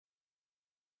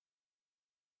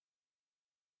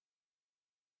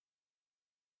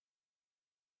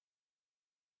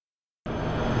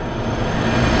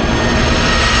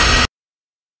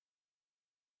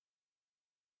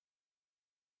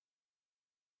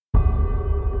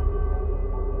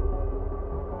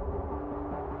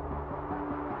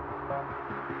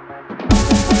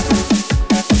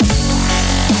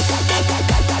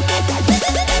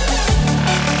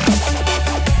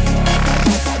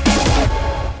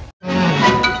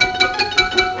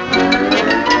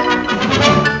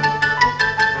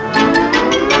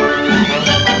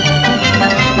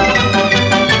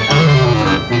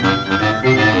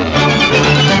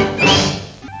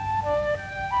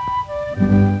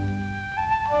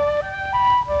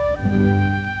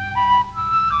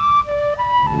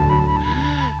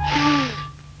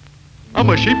I'm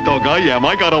a sheepdog, I am.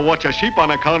 I gotta watch a sheep on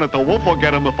account of the wolf will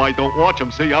get him if I don't watch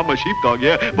him. See, I'm a sheepdog,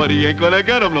 yeah, but he ain't gonna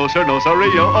get him, no sir, no sorry,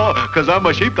 yeah. Cause I'm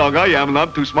a sheepdog, I am, and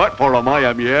I'm too smart for him, I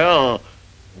am, yeah.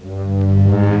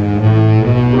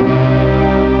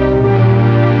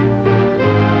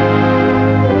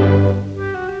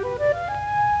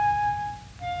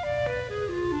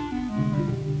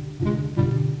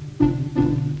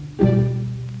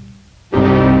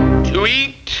 To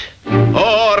eat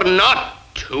or not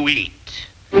to eat?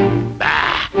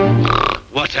 Bah!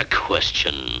 What a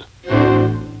question.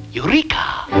 Eureka!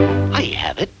 I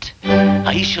have it.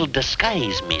 I shall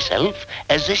disguise myself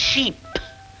as a sheep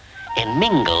and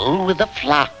mingle with the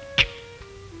flock.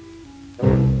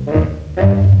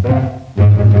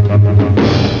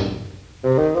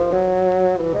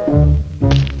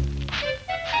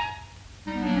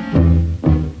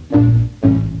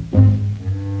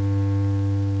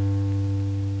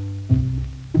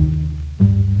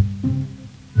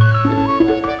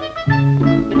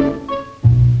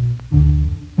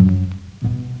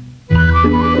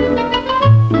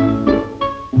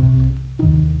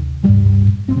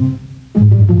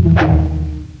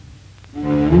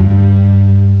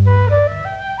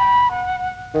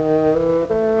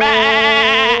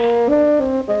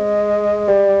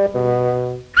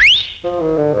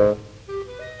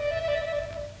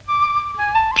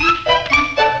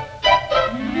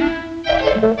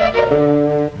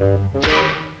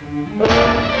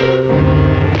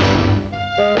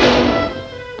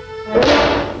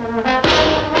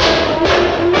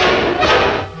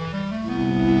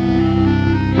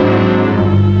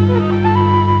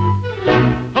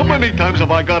 Have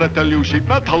I gotta tell you, sheep,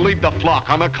 not to leave the flock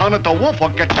on account of the wolf will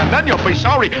get you, and then you'll be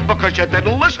sorry because you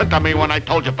didn't listen to me when I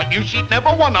told you, but you sheep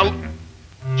never wanna...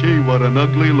 Gee, what an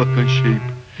ugly-looking sheep.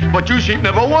 But you sheep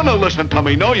never wanna listen to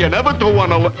me. No, you never do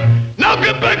wanna Now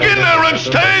get back in there and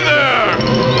stay there!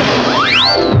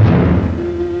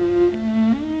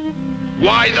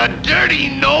 Why, the dirty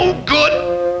no-good...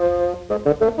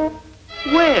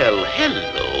 Well,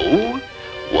 hello.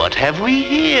 What have we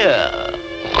here?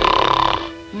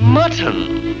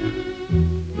 Mutton.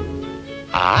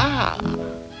 Ah,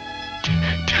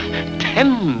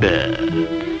 tender.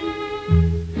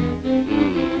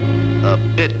 A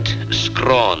bit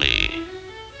scrawny.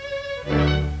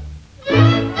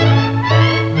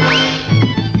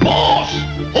 Boss!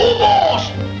 Oh,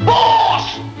 boss!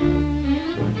 Boss!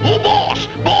 Oh, boss!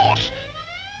 Boss!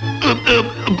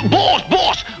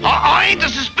 Boss! I ain't the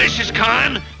suspicious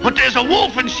kind, but there's a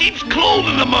wolf in sheep's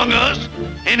clothing among us.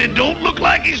 And it don't look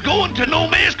like he's going to no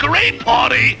masquerade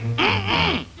party.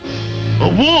 Mm-mm. A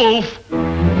wolf?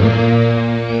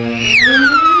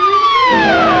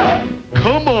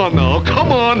 Come on now,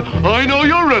 come on. I know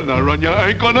you're in there and you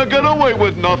ain't gonna get away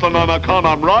with nothing on account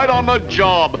I'm right on the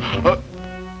job.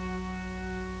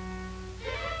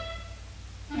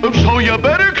 So you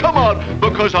better come out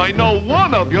because I know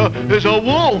one of you is a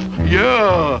wolf.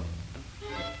 Yeah.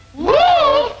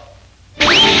 Wolf?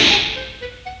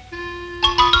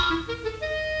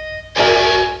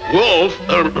 Wolf?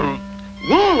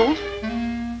 Wolf?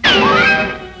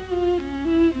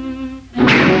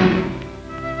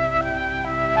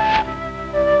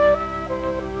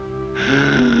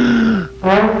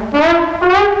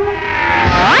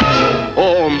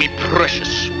 Oh, me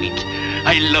precious sweet,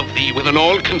 I love thee with an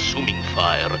all-consuming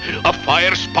fire, a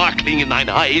fire sparkling in thine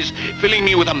eyes, filling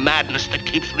me with a madness that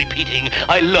keeps repeating,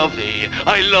 I love thee,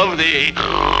 I love thee,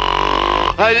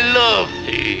 I love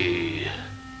thee.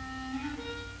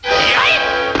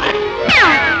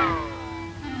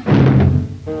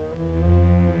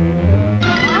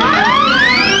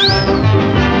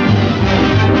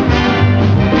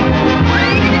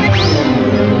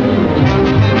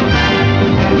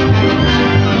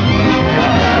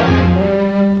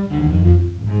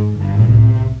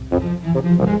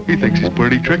 He thinks he's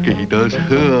pretty tricky, he does.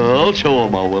 I'll show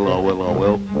him, I will.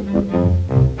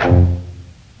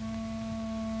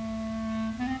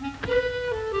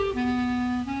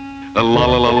 La la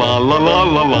la la la la la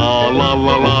la la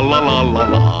la la la la la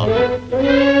la.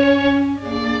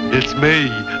 It's me.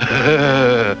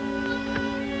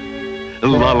 La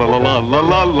la la la la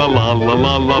la la la la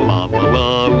la la la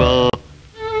la la.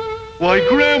 Why,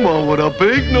 Grandma, what a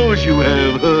big nose you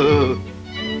have.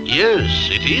 Yes,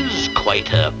 it is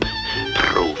quite a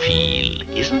profile,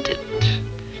 isn't it?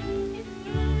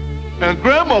 And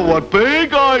Grandma, what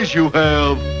big eyes you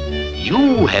have.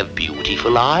 You have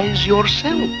beautiful eyes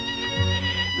yourself.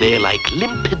 They're like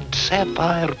limpid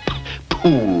sapphire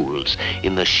pools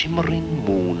in the shimmering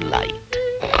moonlight.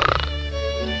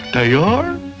 They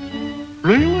are?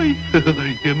 Really?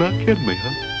 You're not kidding me,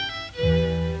 huh?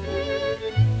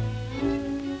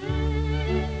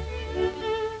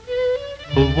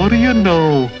 Well, what do you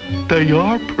know? They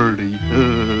are pretty.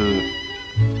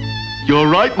 You're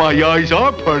right, my eyes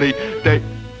are pretty. They...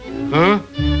 Huh?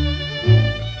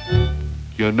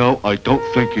 You know, I don't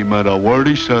think he meant a word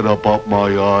he said about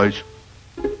my eyes.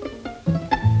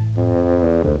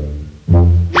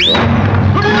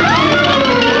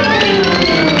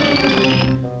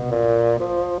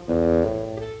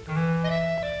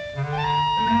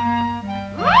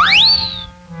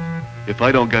 If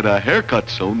I don't get a haircut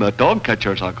soon, the dog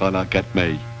catchers are gonna get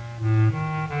me.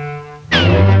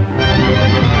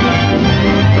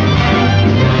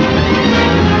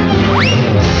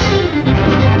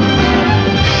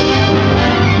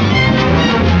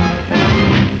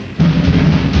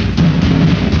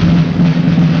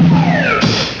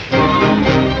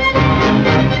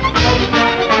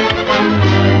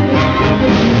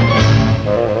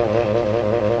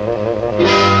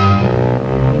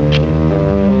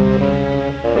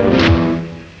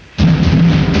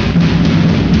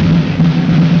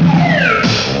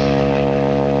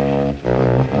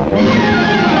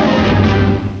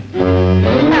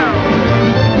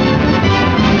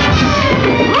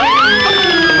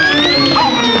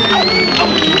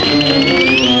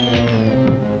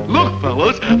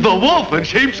 The wolf in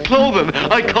sheep's clothing.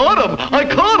 I caught him. I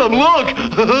caught him. Look.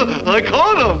 I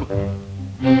caught him.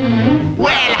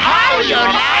 Well, how you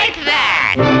like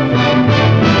that?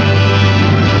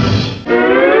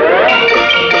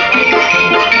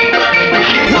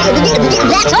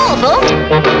 That's all,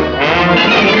 folks.